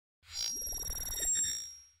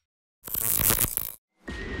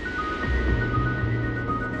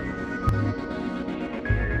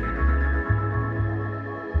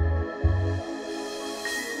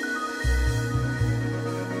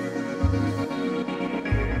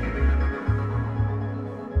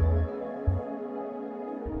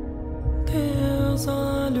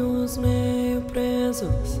olhos meio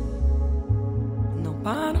presos não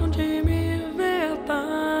param de me ver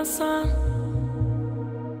passar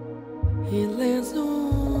ileso,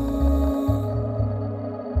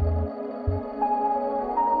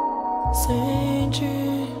 sente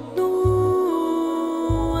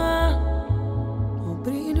no ar o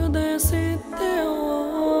brilho desse teu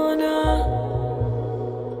olhar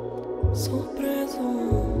surpreso.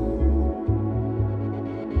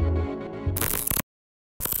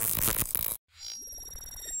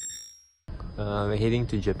 We're heading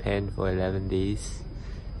to Japan for 11 days,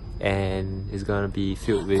 and it's gonna be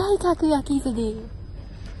filled with takoyaki today.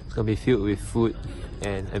 It's gonna be filled with food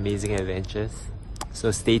and amazing adventures.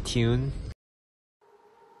 So stay tuned.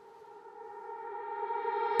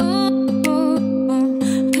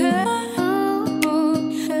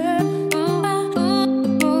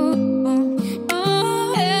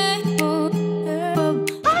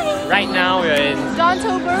 Right now we're in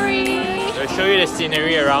Dontobury. I'll show you the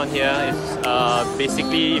scenery around here. It's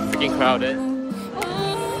basically freaking crowded.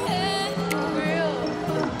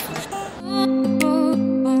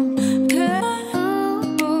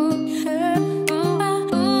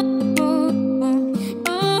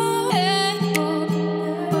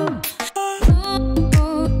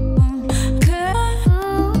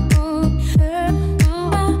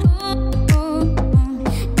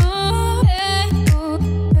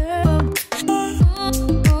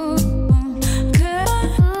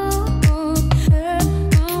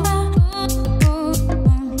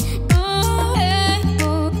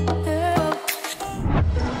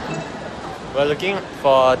 We're looking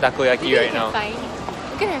for takoyaki right now. We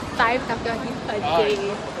can have 5 takoyaki per day.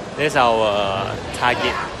 This is our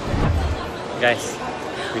target. Guys,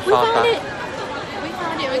 we found it. We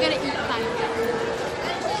found it. We're gonna eat 5.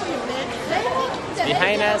 It's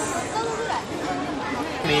behind us.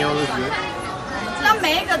 Meal looks good. 这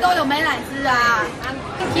每一个都有美乃滋啊。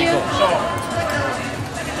Thank you.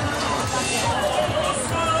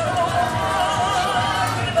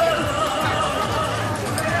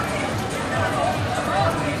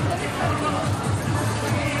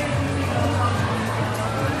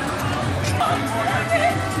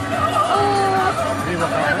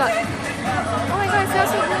 Oh my god, it smells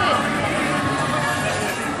so good!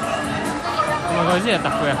 Oh my god, is it a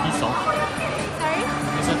takoyaki song? Sorry?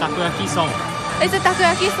 It's a takoyaki song. It's a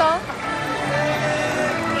takoyaki song?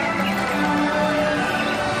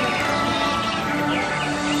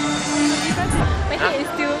 My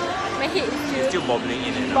head is Still bobbling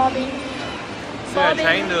in it. bobbing. So we're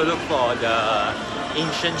trying to look for the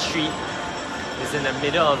ancient street. It's in the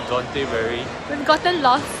middle of Dontobury. We've gotten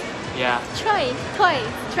lost. Yeah. Twice.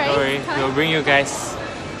 Don't worry, we'll bring you guys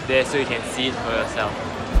there so you can see it for yourself.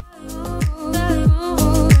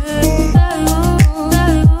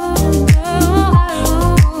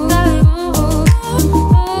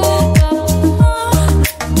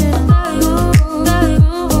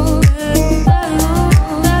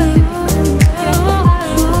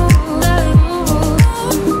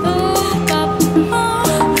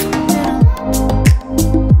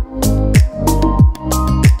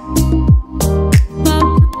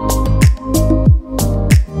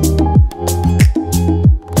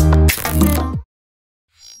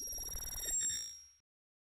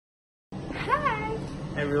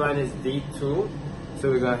 Everyone, is day 2, so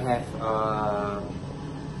we're gonna have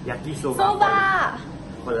yakisoba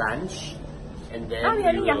for lunch, and then Are we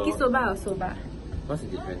having yakisoba or soba? What's the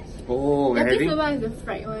difference? Oh, we're having Yakisoba is the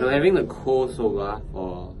fried one. we're having the cold soba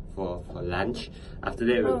for lunch. After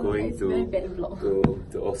that, we're going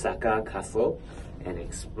to Osaka Castle and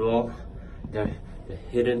explore the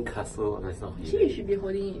hidden castle. No, it's not hidden. Actually, you should be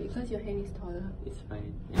holding it because your hand is taller. It's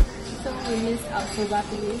fine. So we missed our soba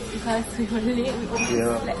place because we were late.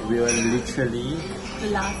 We were literally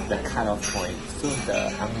last. the cut-off point. So the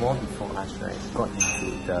Angmo before us, right, got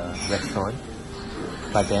into the restaurant.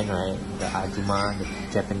 But then, right, the Ajuma, the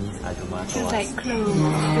Japanese Ajuma told us. Like close to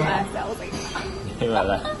us. I was like,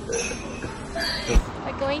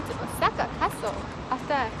 we're going to Osaka Castle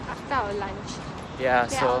after our lunch. Yeah,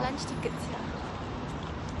 There so are lunch tickets here.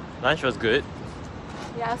 lunch was good.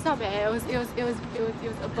 Yeah, it's not bad. It was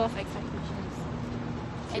above expectations,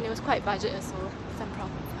 and it was quite budget as well. So I'm proud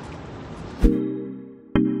of myself.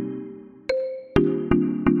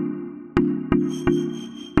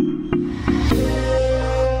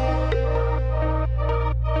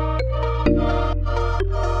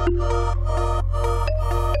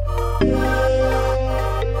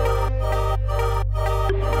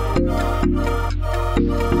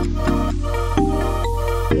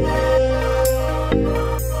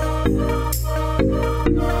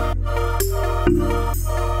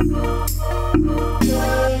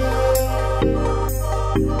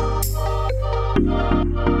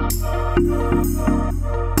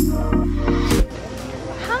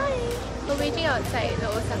 waiting outside the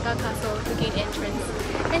Osaka castle to gain entrance.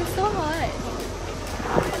 And so hot.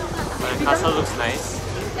 The castle looks nice.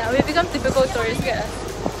 Yeah, we've become typical tourists. Look at us.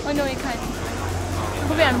 Oh no, we can't.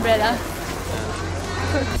 Put an umbrella.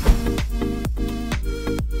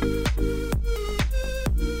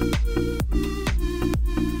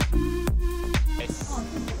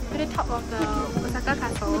 To the top of the Osaka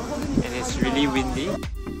castle. And it's really windy.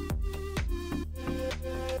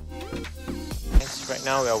 Right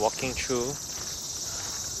now we are walking through.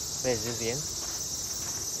 Where is this again?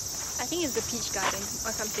 I think it's the Peach Garden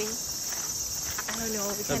or something. I don't know.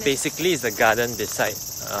 So basically it's the garden beside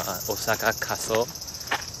Osaka Castle.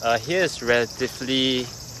 Here is relatively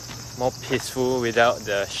more peaceful without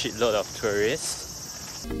the shitload of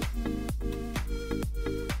tourists.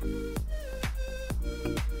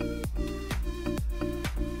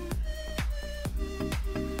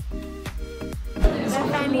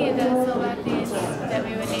 Finally, the silver place that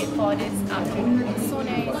we were late for this afternoon. It's so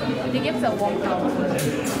nice. They gave us a warm towel.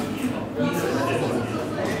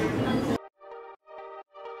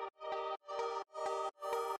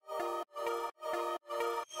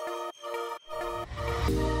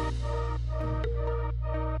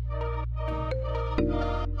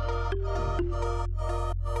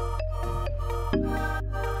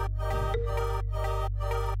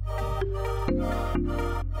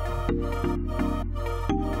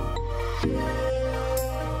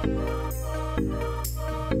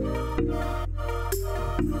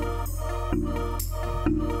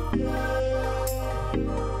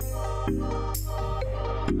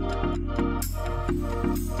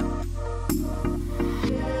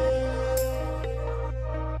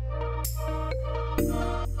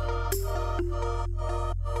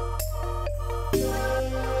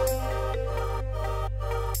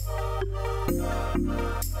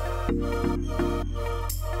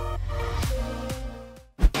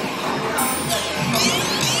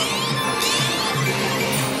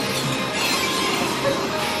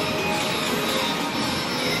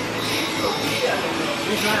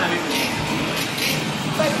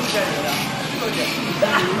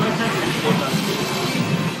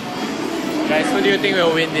 Guys, who do you think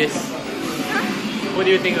will win this? Who do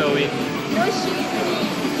you think will win? No shit.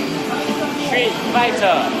 Street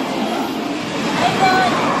Fighter! I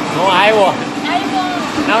won! No, I won! I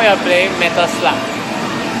won! Now we are playing Metal Slug.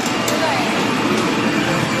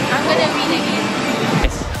 I'm gonna win again.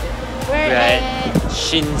 Yes. We're We are at at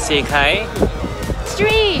Shinsekai.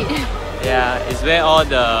 Street! Yeah, it's where all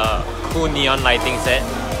the cool neon lighting's at.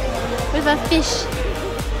 With a fish.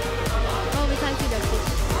 Oh, we can't see the fish.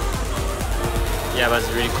 Yeah, but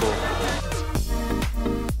it's really cool.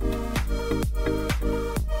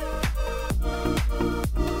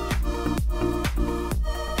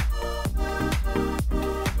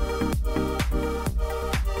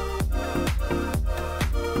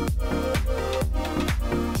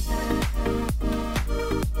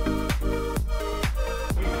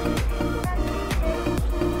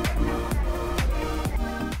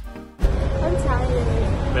 I'm tired.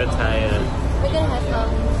 We're tired. We're gonna have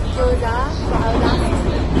gyoza for our last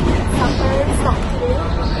supper snack today.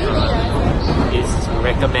 It's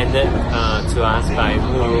recommended to us by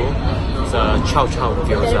Muru. It's a chow chow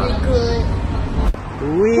gyoza. Very good.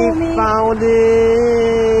 We found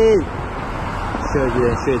it! 学姐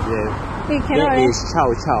That is chow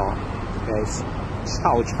chow. Guys,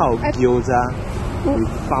 chow chow gyoza. We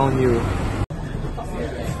found you.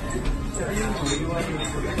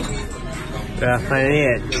 We are finally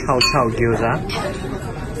at Chow Chow Gyoza.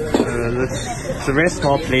 It's a very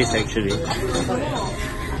small place actually.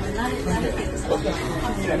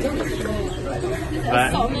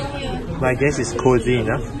 But I guess it's cozy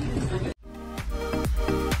enough.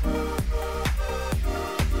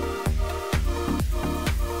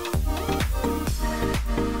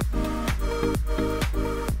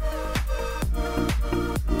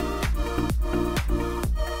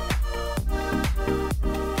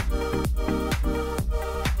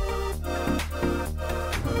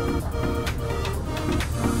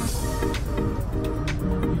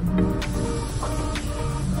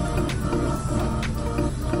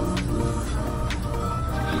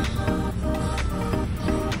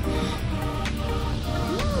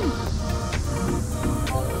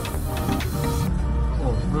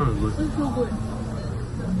 It's so good.